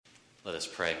Let us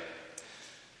pray.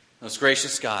 Most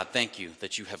gracious God, thank you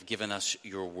that you have given us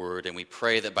your word, and we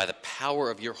pray that by the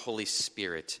power of your Holy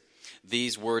Spirit,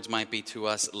 these words might be to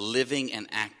us living and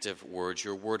active words,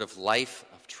 your word of life,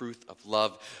 of truth, of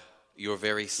love, your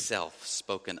very self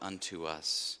spoken unto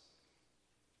us,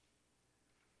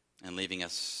 and leaving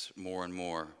us more and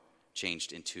more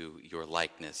changed into your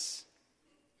likeness.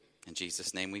 In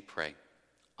Jesus' name we pray.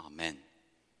 Amen.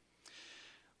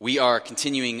 We are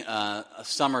continuing a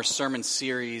summer sermon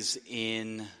series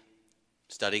in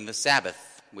studying the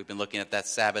Sabbath. We've been looking at that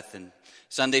Sabbath in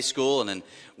Sunday school and in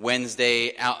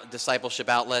Wednesday discipleship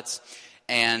outlets,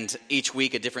 and each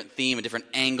week a different theme, a different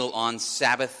angle on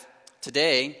Sabbath.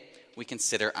 Today we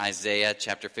consider Isaiah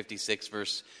chapter 56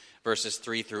 verses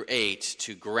 3 through 8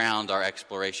 to ground our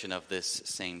exploration of this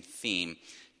same theme.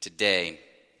 Today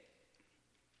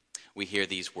we hear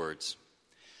these words.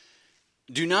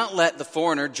 Do not let the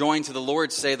foreigner join to the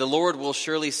Lord say, the Lord will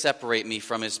surely separate me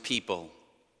from his people.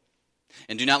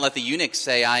 And do not let the eunuch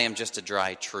say, I am just a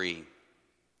dry tree.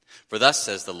 For thus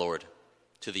says the Lord,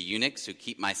 to the eunuchs who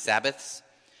keep my Sabbaths,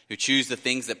 who choose the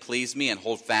things that please me and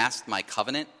hold fast my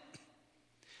covenant,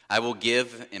 I will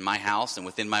give in my house and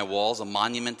within my walls a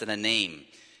monument and a name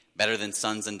better than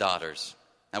sons and daughters.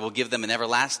 I will give them an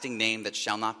everlasting name that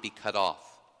shall not be cut off.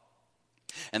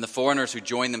 And the foreigners who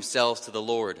join themselves to the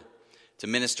Lord, to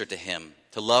minister to him,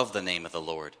 to love the name of the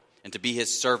Lord, and to be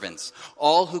his servants,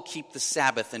 all who keep the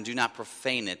Sabbath and do not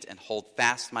profane it and hold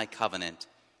fast my covenant,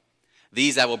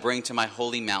 these I will bring to my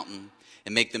holy mountain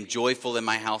and make them joyful in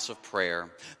my house of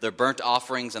prayer. Their burnt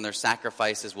offerings and their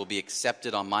sacrifices will be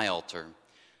accepted on my altar,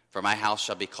 for my house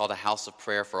shall be called a house of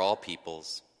prayer for all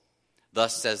peoples.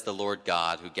 Thus says the Lord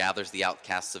God, who gathers the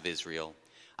outcasts of Israel.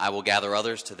 I will gather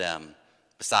others to them,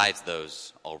 besides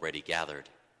those already gathered.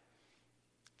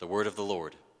 The word of the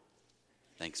Lord.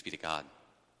 Thanks be to God.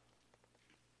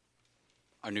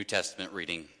 Our New Testament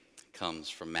reading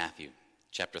comes from Matthew,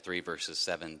 chapter 3, verses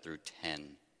 7 through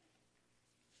 10.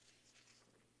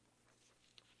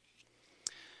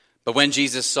 But when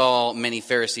Jesus saw many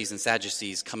Pharisees and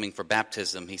Sadducees coming for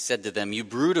baptism, he said to them, You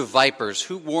brood of vipers,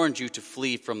 who warned you to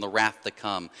flee from the wrath to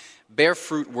come? Bear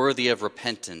fruit worthy of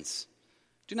repentance.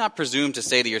 Do not presume to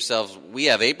say to yourselves, We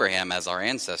have Abraham as our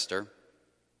ancestor.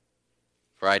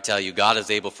 For I tell you, God is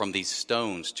able from these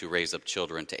stones to raise up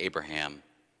children to Abraham.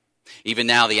 Even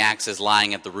now the axe is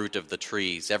lying at the root of the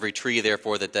trees. Every tree,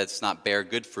 therefore, that does not bear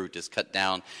good fruit is cut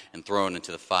down and thrown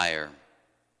into the fire.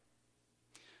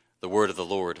 The word of the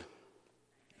Lord.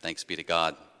 Thanks be to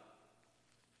God.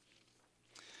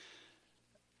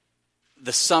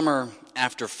 The summer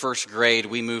after first grade,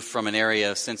 we moved from an area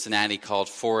of Cincinnati called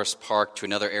Forest Park to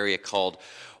another area called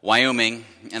Wyoming.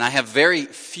 And I have very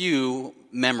few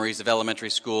memories of elementary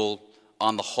school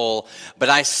on the whole, but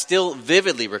I still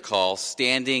vividly recall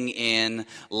standing in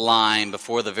line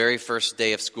before the very first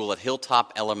day of school at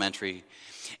Hilltop Elementary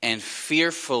and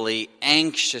fearfully,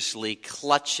 anxiously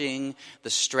clutching the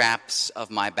straps of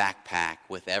my backpack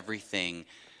with everything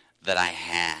that I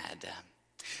had.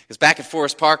 Because back at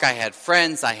Forest Park, I had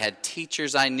friends, I had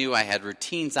teachers I knew, I had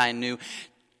routines I knew.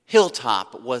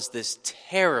 Hilltop was this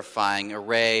terrifying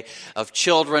array of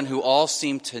children who all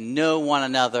seemed to know one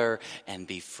another and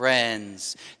be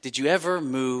friends. Did you ever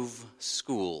move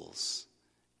schools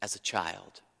as a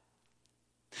child?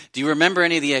 Do you remember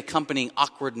any of the accompanying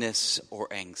awkwardness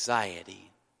or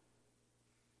anxiety?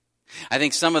 I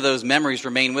think some of those memories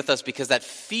remain with us because that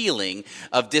feeling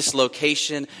of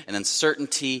dislocation and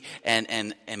uncertainty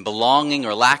and belonging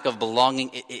or lack of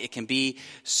belonging, it can be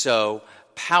so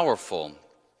powerful.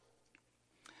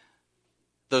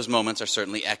 Those moments are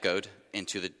certainly echoed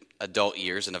into the adult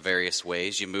years in various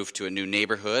ways. You move to a new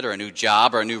neighborhood or a new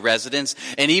job or a new residence,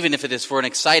 and even if it is for an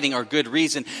exciting or good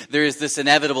reason, there is this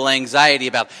inevitable anxiety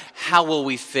about how will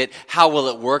we fit, how will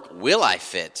it work, will I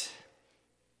fit?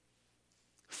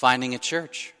 Finding a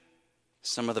church,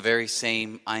 some of the very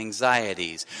same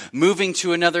anxieties. Moving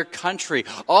to another country,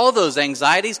 all those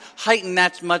anxieties heighten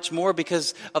that much more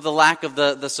because of the lack of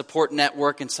the support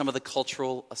network and some of the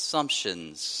cultural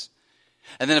assumptions.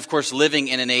 And then, of course, living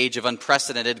in an age of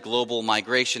unprecedented global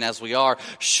migration as we are,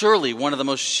 surely one of the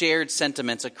most shared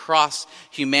sentiments across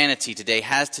humanity today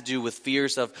has to do with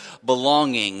fears of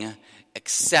belonging,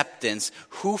 acceptance,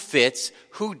 who fits,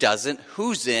 who doesn't,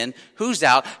 who's in, who's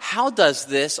out. How does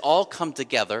this all come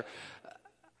together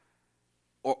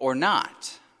or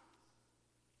not?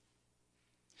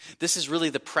 This is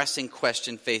really the pressing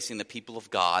question facing the people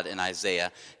of God in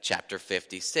Isaiah chapter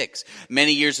 56.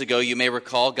 Many years ago, you may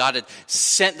recall, God had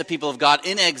sent the people of God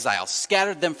in exile,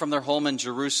 scattered them from their home in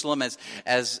Jerusalem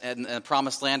as in the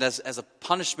promised land as a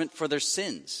punishment for their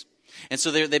sins. And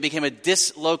so they became a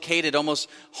dislocated, almost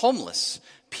homeless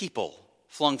people,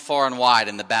 flung far and wide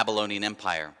in the Babylonian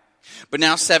Empire. But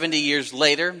now 70 years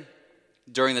later,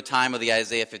 during the time of the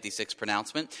Isaiah 56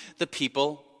 pronouncement, the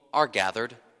people are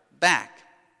gathered back.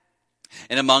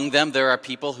 And among them, there are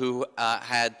people who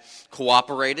had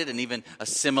cooperated and even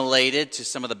assimilated to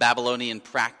some of the Babylonian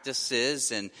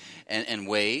practices and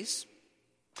ways.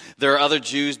 There are other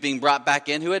Jews being brought back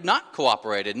in who had not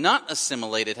cooperated, not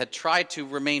assimilated, had tried to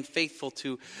remain faithful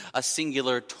to a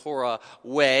singular Torah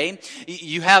way.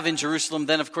 You have in Jerusalem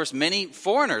then, of course, many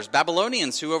foreigners,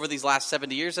 Babylonians, who over these last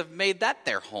 70 years have made that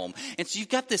their home. And so you've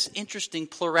got this interesting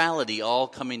plurality all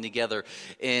coming together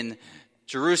in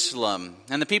Jerusalem.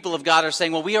 And the people of God are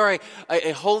saying, well, we are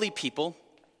a holy people.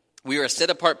 We are a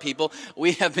set-apart people.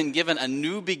 We have been given a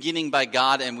new beginning by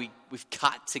God, and we've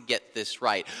got to get this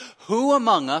right. Who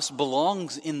among us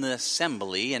belongs in the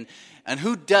assembly, and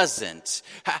who doesn't?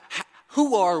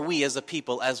 Who are we as a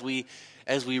people as we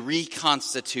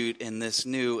reconstitute in this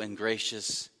new and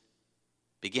gracious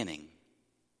beginning?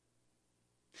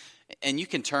 And you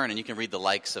can turn and you can read the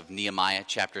likes of Nehemiah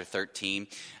chapter 13.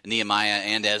 Nehemiah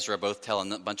and Ezra both tell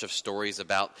a bunch of stories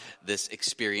about this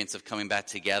experience of coming back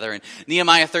together. And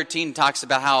Nehemiah 13 talks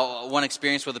about how one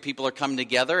experience where the people are coming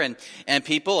together and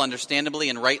people, understandably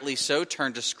and rightly so,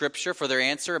 turn to Scripture for their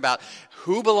answer about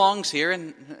who belongs here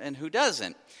and who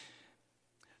doesn't.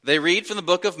 They read from the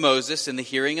book of Moses in the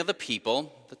hearing of the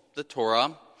people, the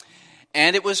Torah,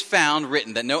 and it was found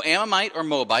written that no Ammonite or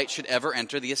Moabite should ever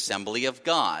enter the assembly of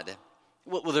God.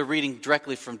 Well, they're reading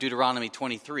directly from Deuteronomy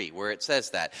 23, where it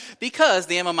says that. Because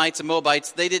the Ammonites and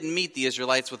Moabites, they didn't meet the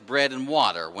Israelites with bread and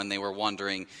water when they were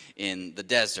wandering in the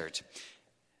desert.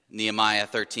 Nehemiah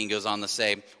 13 goes on to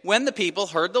say, when the people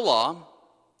heard the law,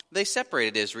 they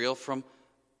separated Israel from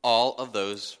all of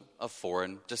those of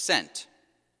foreign descent.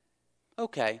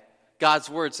 Okay, God's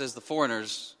word says the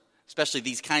foreigners, especially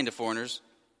these kind of foreigners,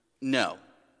 no.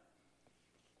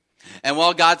 And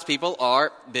while God's people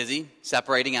are busy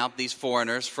separating out these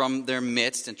foreigners from their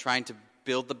midst and trying to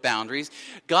build the boundaries,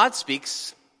 God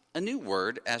speaks a new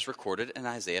word as recorded in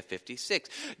Isaiah 56.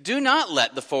 Do not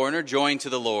let the foreigner join to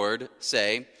the Lord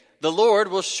say, the Lord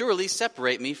will surely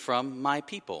separate me from my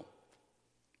people.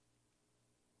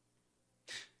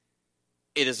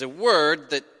 It is a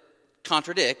word that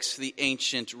contradicts the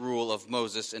ancient rule of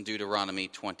Moses in Deuteronomy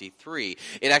 23.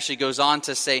 It actually goes on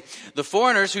to say, the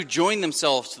foreigners who join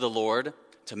themselves to the Lord,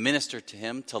 to minister to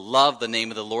him, to love the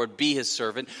name of the Lord, be his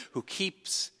servant, who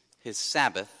keeps his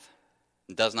Sabbath,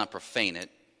 and does not profane it,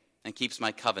 and keeps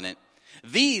my covenant,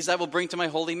 these I will bring to my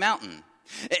holy mountain.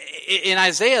 In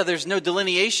Isaiah, there's no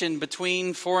delineation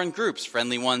between foreign groups,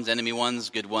 friendly ones, enemy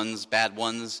ones, good ones, bad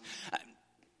ones.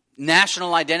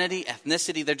 National identity,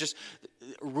 ethnicity, they're just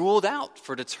ruled out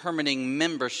for determining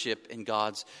membership in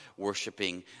God's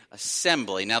worshiping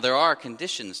assembly. Now, there are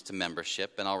conditions to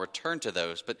membership, and I'll return to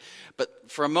those. But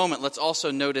for a moment, let's also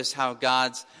notice how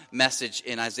God's message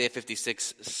in Isaiah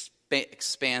 56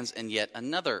 expands in yet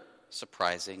another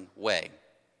surprising way.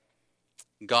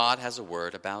 God has a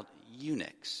word about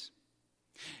eunuchs.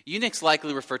 Eunuchs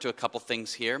likely refer to a couple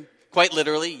things here. Quite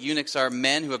literally, eunuchs are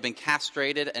men who have been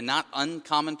castrated, and not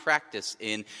uncommon practice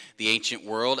in the ancient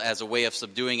world as a way of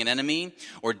subduing an enemy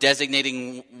or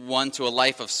designating one to a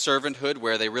life of servanthood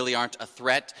where they really aren't a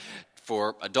threat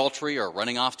for adultery or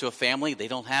running off to a family. They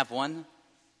don't have one.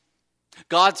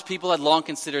 God's people had long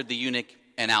considered the eunuch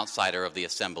an outsider of the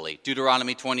assembly.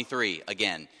 Deuteronomy 23,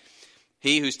 again.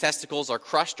 He whose testicles are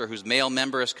crushed or whose male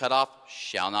member is cut off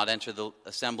shall not enter the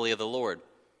assembly of the Lord.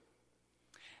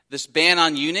 This ban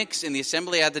on eunuchs in the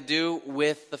assembly had to do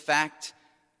with the fact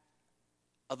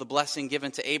of the blessing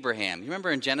given to Abraham. You remember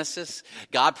in Genesis,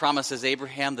 God promises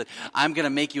Abraham that I'm going to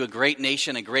make you a great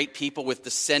nation, a great people with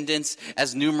descendants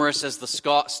as numerous as the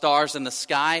stars in the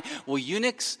sky. Well,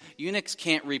 eunuchs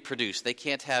can't reproduce. They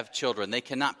can't have children. They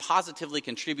cannot positively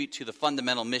contribute to the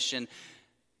fundamental mission.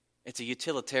 It's a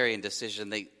utilitarian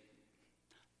decision.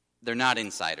 They're not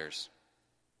insiders.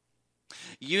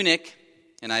 Eunuch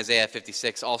in Isaiah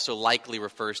 56 also likely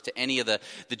refers to any of the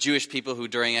Jewish people who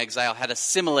during exile had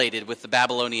assimilated with the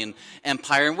Babylonian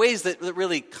Empire in ways that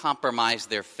really compromised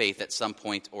their faith at some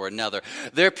point or another.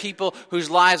 They're people whose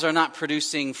lives are not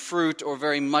producing fruit or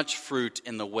very much fruit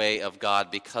in the way of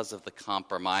God because of the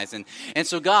compromise. And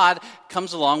so God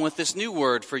comes along with this new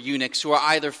word for eunuchs who are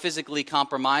either physically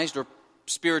compromised or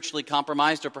spiritually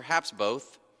compromised or perhaps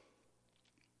both.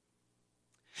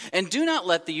 And do not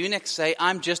let the eunuch say,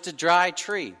 I'm just a dry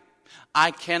tree.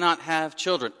 I cannot have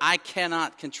children. I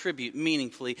cannot contribute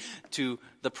meaningfully to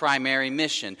the primary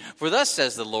mission. For thus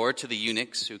says the Lord to the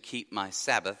eunuchs who keep my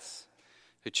Sabbaths,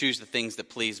 who choose the things that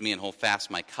please me and hold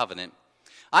fast my covenant,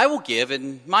 I will give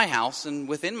in my house and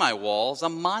within my walls a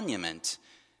monument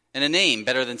and a name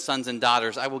better than sons and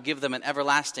daughters. I will give them an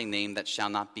everlasting name that shall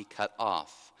not be cut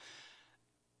off.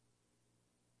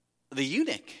 The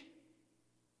eunuch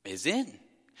is in.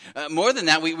 More than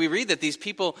that, we read that these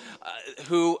people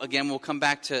who, again, we'll come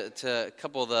back to a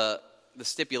couple of the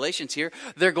stipulations here,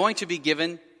 they're going to be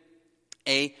given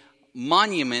a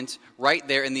monument right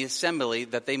there in the assembly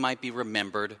that they might be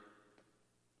remembered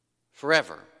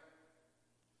forever.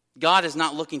 God is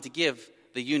not looking to give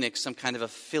the eunuchs some kind of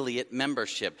affiliate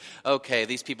membership. Okay,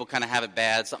 these people kind of have it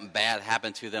bad, something bad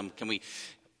happened to them. Can we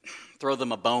throw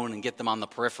them a bone and get them on the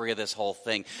periphery of this whole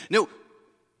thing? No,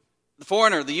 the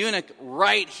foreigner, the eunuch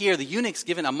right here, the eunuch's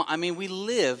given we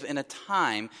live in a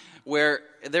time where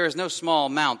there is no small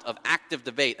amount of active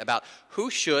debate about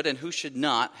who should and who should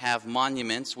not have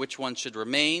monuments, which ones should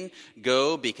remain,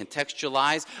 go, be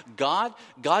contextualized. God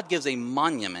gives a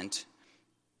monument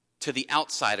to the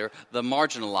outsider, the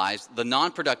marginalized, the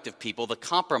non-productive people, the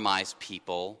compromised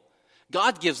people.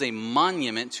 God gives a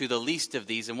monument to the least of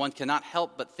these, and one cannot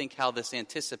help but think how this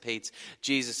anticipates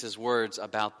Jesus' words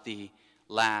about the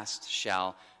last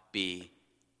shall be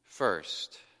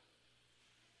first.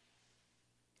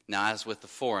 Now, as with the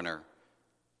foreigner,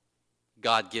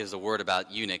 God gives a word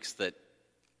about eunuchs that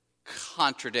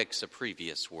contradicts a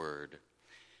previous word.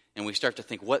 And we start to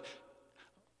think,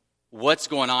 what's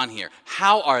going on here?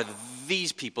 How are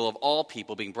these people, of all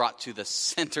people, being brought to the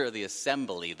center of the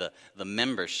assembly, the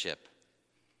membership?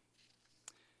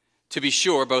 To be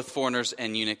sure, both foreigners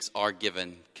and eunuchs are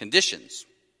given conditions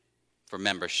for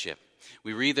membership.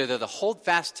 We read there to hold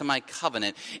fast to my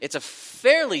covenant. It's a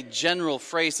fairly general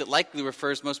phrase that likely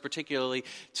refers most particularly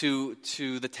to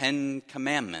the 10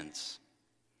 Commandments.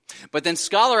 But then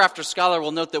scholar after scholar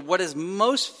will note that what is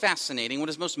most fascinating, what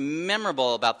is most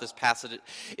memorable about this passage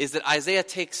is that Isaiah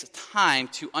takes time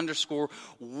to underscore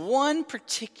one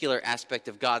particular aspect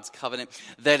of God's covenant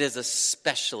that is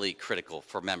especially critical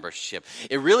for membership.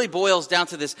 It really boils down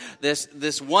to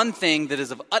this one thing that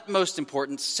is of utmost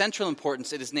importance, central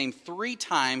importance. It is named 3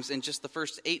 times in just the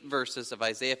first 8 verses of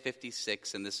Isaiah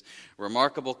 56 in this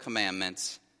remarkable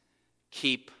commandment: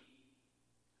 keep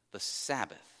the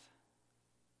Sabbath.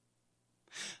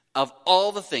 Of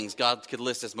all the things God could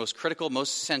list as most critical,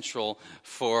 most central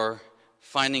for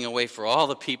finding a way for all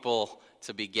the people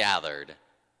to be gathered,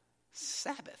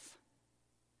 Sabbath.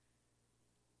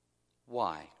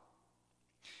 Why?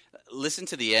 Listen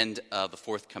to the end of the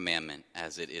 4th commandment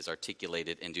as it is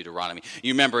articulated in Deuteronomy.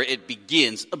 You remember, it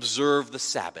begins, observe the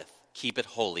Sabbath, keep it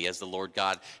holy as the Lord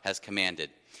God has commanded.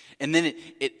 And then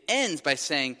it ends by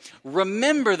saying,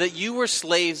 remember that you were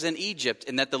slaves in Egypt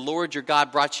and that the Lord your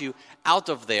God brought you out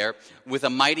of there with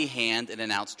a mighty hand and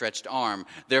an outstretched arm.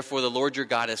 Therefore the Lord your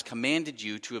God has commanded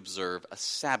you to observe a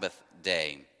Sabbath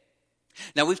day.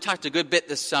 Now, we've talked a good bit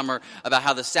this summer about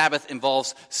how the Sabbath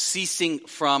involves ceasing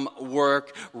from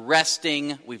work,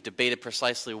 resting. We've debated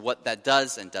precisely what that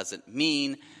does and doesn't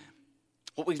mean.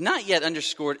 What we've not yet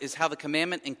underscored is how the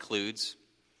commandment includes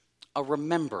a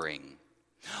remembering.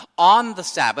 On the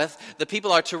Sabbath, the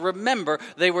people are to remember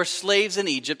they were slaves in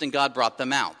Egypt and God brought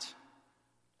them out.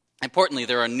 Importantly,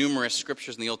 there are numerous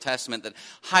scriptures in the Old Testament that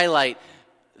highlight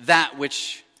that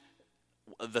which,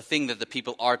 the thing that the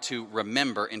people are to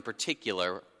remember in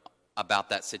particular about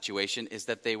that situation is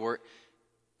that they were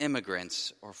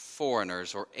immigrants or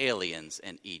foreigners or aliens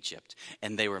in Egypt,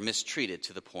 and they were mistreated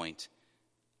to the point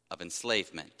of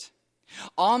enslavement.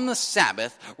 On the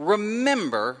Sabbath,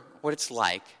 remember what it's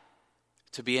like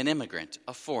to be an immigrant,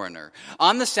 a foreigner.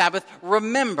 On the Sabbath,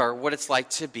 remember what it's like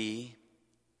to be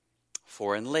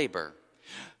foreign labor.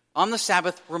 On the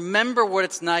Sabbath, remember what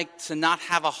it's like to not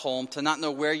have a home, to not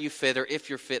know where you fit or if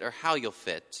you're fit or how you'll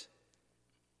fit.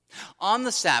 On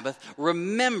the Sabbath,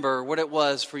 remember what it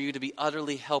was for you to be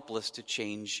utterly helpless to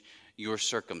change your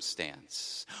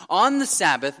circumstance. On the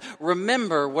Sabbath,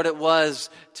 remember what it was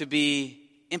to be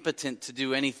impotent to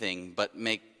do anything but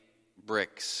make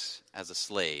bricks as a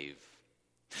slave.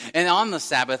 And on the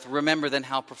Sabbath, remember then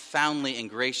how profoundly and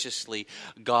graciously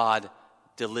God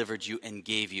delivered you and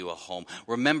gave you a home.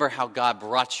 Remember how God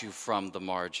brought you from the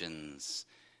margins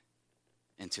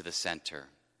into the center.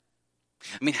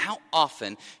 I mean, how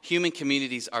often human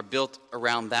communities are built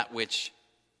around that which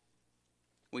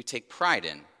we take pride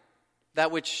in,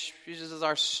 that which is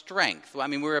our strength. I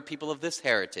mean, we're a people of this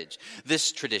heritage,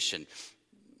 this tradition,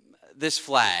 this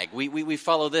flag. We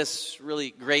follow this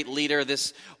really great leader,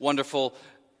 this wonderful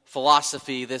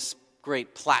philosophy, this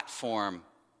great platform.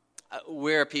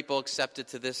 We're a people accepted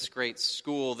to this great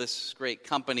school, this great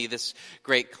company, this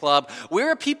great club.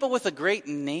 We're a people with a great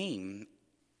name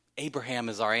Abraham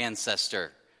is our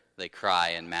ancestor, they cry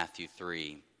in Matthew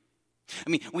 3. I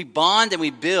mean, we bond and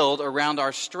we build around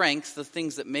our strengths, the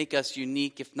things that make us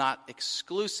unique, if not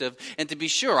exclusive. And to be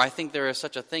sure, I think there is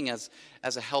such a thing as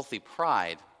a healthy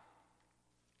pride.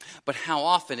 But how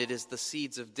often it is the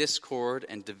seeds of discord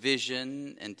and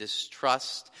division and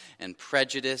distrust and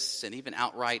prejudice and even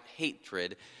outright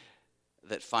hatred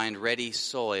that find ready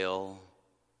soil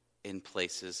in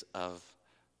places of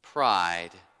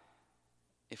pride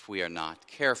if we are not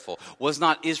careful. Was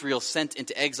not Israel sent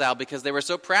into exile because they were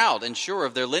so proud and sure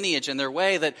of their lineage and their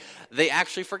way that they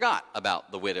actually forgot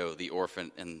about the widow, the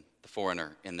orphan, and the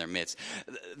foreigner in their midst?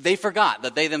 They forgot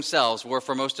that they themselves were,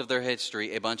 for most of their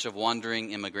history, a bunch of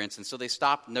wandering immigrants, and so they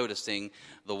stopped noticing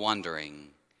the wandering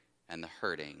and the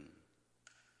hurting.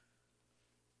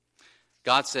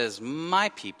 God says, my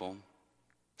people,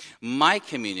 my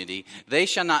community, they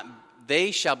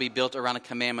shall be built around a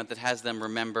commandment that has them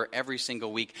remember every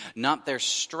single week, not their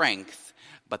strength,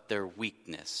 but their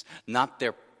weakness, not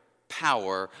their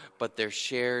power, but their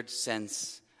shared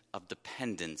sense of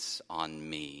dependence on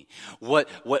me.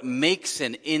 What makes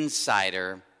an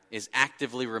insider is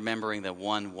actively remembering that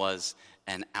one was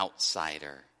an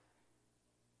outsider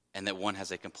and that one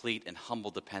has a complete and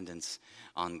humble dependence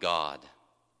on God.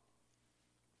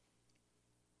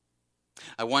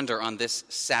 I wonder on this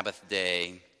Sabbath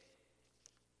day,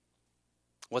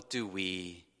 what do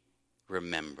we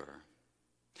remember?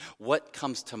 What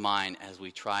comes to mind as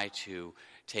we try to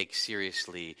take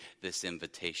seriously this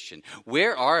invitation?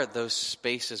 Where are those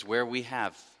spaces where we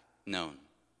have known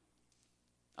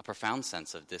a profound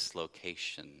sense of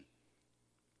dislocation,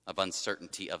 of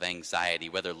uncertainty, of anxiety,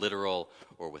 whether literal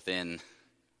or within?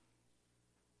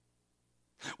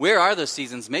 Where are those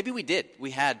seasons? Maybe we did.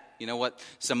 We had,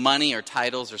 some money or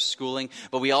titles or schooling,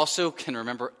 but we also can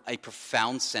remember a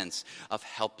profound sense of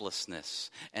helplessness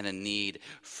and a need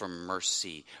for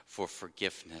mercy, for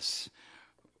forgiveness,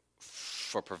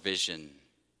 for provision,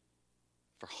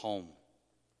 for home.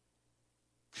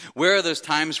 Where are those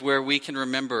times where we can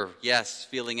remember, yes,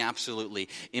 feeling absolutely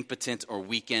impotent or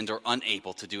weakened or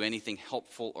unable to do anything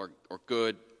helpful or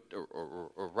good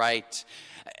or right?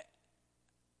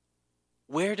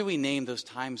 Where do we name those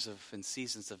times and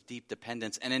seasons of deep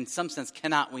dependence? And in some sense,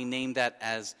 cannot we name that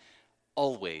as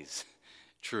always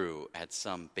true at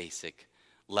some basic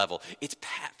level? It's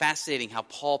fascinating how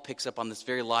Paul picks up on this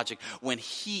very logic when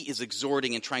he is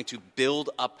exhorting and trying to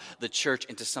build up the church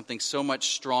into something so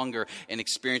much stronger and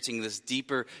experiencing this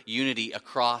deeper unity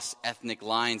across ethnic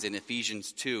lines in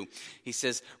Ephesians 2. He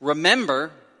says,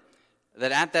 remember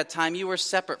that at that time you were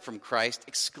separate from Christ,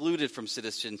 excluded from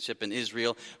citizenship in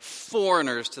Israel,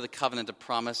 foreigners to the covenant of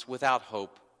promise, without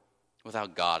hope,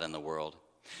 without God in the world.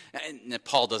 And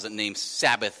Paul doesn't name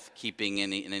Sabbath keeping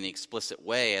in any explicit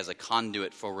way as a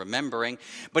conduit for remembering,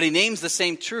 but he names the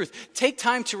same truth. Take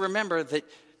time to remember that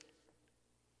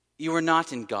you are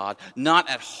not in God, not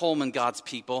at home in God's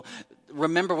people.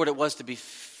 Remember what it was to be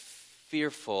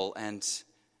fearful and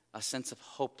a sense of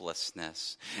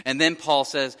hopelessness. And then Paul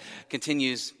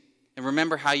continues, and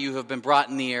remember how you have been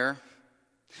brought near,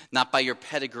 not by your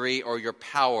pedigree or your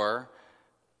power,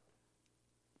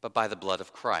 but by the blood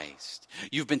of Christ.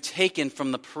 You've been taken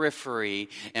from the periphery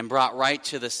and brought right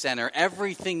to the center.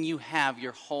 Everything you have,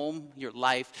 your home, your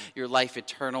life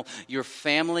eternal, your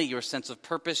family, your sense of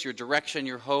purpose, your direction,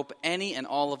 your hope, any and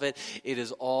all of it, it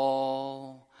is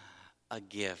all a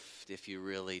gift if you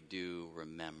really do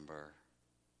remember.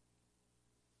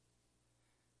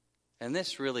 And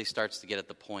this really starts to get at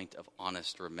the point of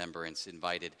honest remembrance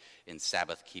invited in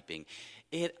Sabbath keeping.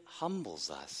 It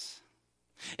humbles us.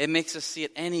 It makes us see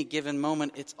at any given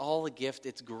moment it's all a gift.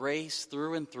 It's grace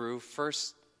through and through,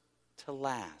 first to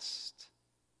last.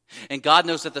 And God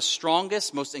knows that the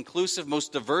strongest, most inclusive,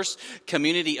 most diverse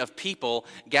community of people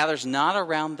gathers not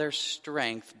around their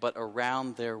strength, but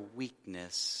around their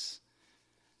weakness,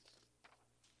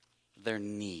 their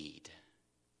need.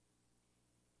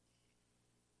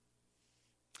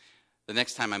 The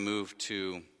next time I moved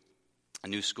to a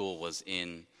new school was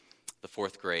in the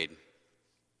 4th grade.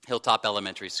 Hilltop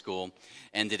Elementary School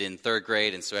ended in 3rd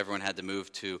grade, and so everyone had to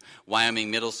move to Wyoming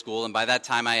Middle School. And by that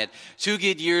time, I had 2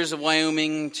 good years of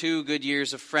Wyoming, 2 good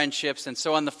years of friendships. And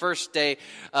so on the first day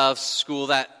of school,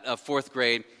 that 4th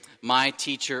grade, my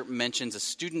teacher mentions a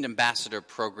student ambassador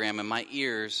program, and my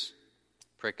ears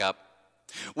prick up.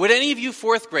 Would any of you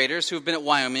 4th graders who have been at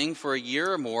Wyoming for a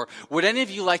year or more, would any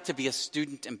of you like to be a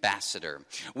student ambassador?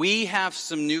 We have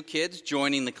some new kids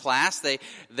joining the class.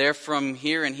 They're from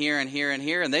here and here and here and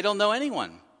here, and they don't know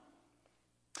anyone.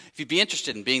 If you'd be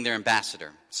interested in being their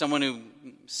ambassador, someone who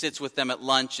sits with them at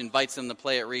lunch, invites them to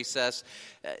play at recess,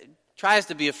 tries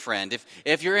to be a friend.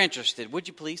 If you're interested, would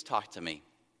you please talk to me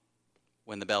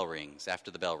when the bell rings, after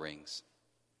the bell rings?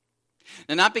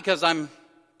 Now, not because I'm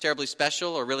terribly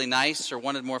special or really nice or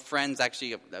wanted more friends.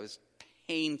 Actually, I was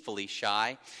painfully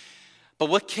shy. But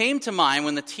what came to mind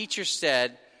when the teacher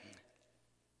said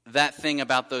that thing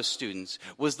about those students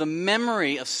was the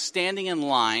memory of standing in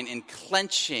line and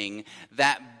clenching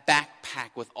that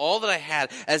backpack with all that I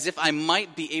had, as if I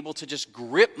might be able to just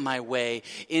grip my way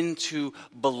into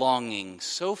belonging.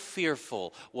 So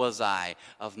fearful was I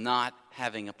of not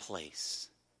having a place.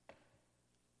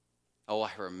 Oh,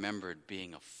 I remembered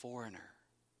being a foreigner.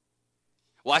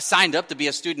 Well, I signed up to be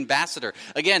a student ambassador.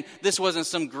 Again, this wasn't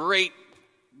some great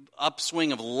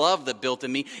upswing of love that built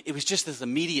in me. It was just this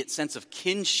immediate sense of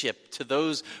kinship to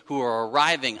those who are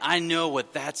arriving. I know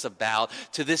what that's about.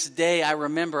 To this day, I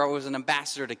remember I was an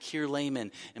ambassador to Keir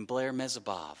Lehman and Blair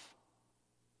Mezabov.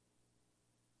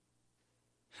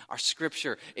 Our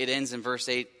scripture, it ends in verse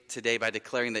 8 today by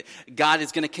declaring that God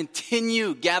is going to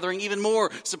continue gathering even more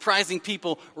surprising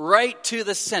people right to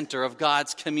the center of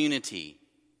God's community,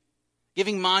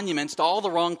 giving monuments to all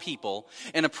the wrong people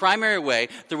in a primary way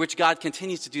through which God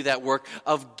continues to do that work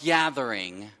of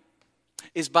gathering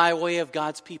is by way of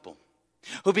God's people,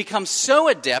 who become so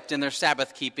adept in their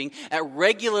Sabbath keeping at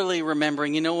regularly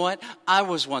remembering, you know what, I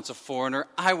was once a foreigner,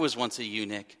 I was once a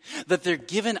eunuch, that they're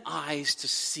given eyes to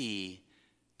see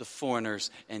the foreigners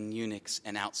and eunuchs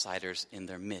and outsiders in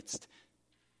their midst.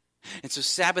 And so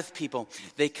Sabbath people,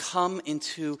 they come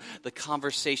into the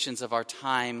conversations of our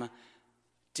time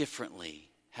differently,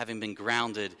 having been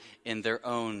grounded in their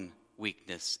own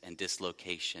weakness and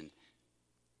dislocation.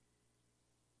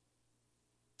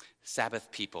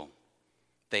 Sabbath people,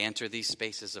 they enter these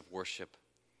spaces of worship,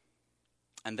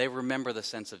 and they remember the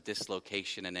sense of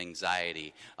dislocation and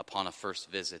anxiety upon a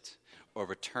first visit or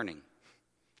returning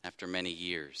after many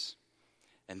years.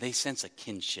 And they sense a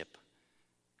kinship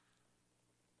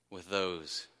with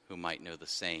those who might know the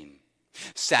same.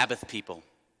 Sabbath people,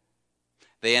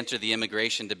 they enter the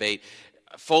immigration debate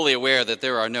fully aware that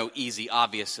there are no easy,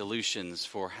 obvious solutions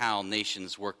for how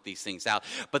nations work these things out.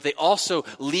 But they also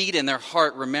lead in their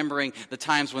heart, remembering the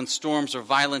times when storms or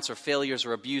violence or failures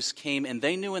or abuse came, and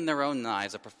they knew in their own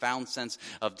lives a profound sense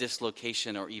of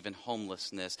dislocation or even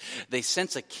homelessness. They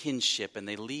sense a kinship, and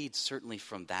they lead certainly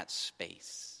from that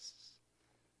space.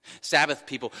 Sabbath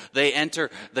people, they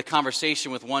enter the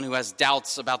conversation with one who has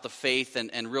doubts about the faith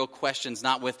and real questions,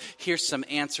 not with, here's some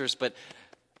answers, but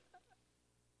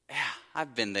yeah,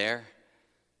 I've been there,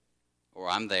 or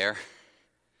I'm there.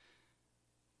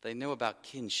 They know about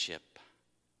kinship.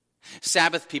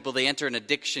 Sabbath people, they enter an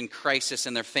addiction crisis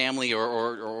in their family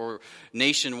or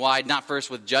nationwide, not first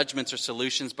with judgments or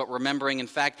solutions, but remembering, in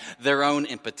fact, their own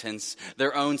impotence,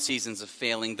 their own seasons of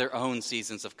failing, their own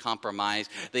seasons of compromise.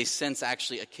 They sense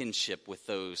actually a kinship with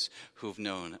those who've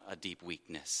known a deep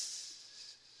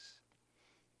weakness.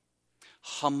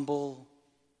 Humble,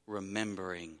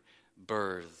 remembering,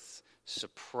 births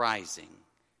surprising,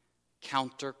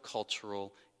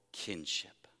 countercultural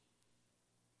kinship,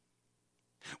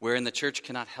 wherein the church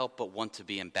cannot help but want to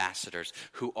be ambassadors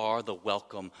who are the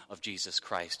welcome of Jesus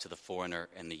Christ to the foreigner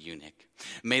and the eunuch.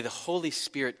 May the Holy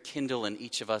Spirit kindle in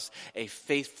each of us a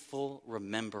faithful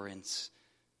remembrance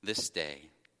this day.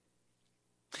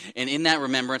 And in that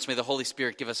remembrance, may the Holy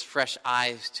Spirit give us fresh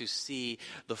eyes to see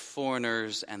the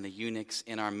foreigners and the eunuchs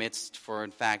in our midst. For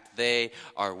in fact, they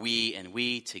are we, and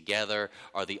we together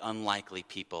are the unlikely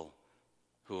people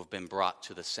who have been brought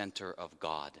to the center of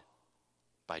God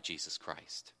by Jesus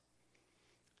Christ.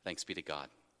 Thanks be to God.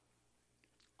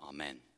 Amen.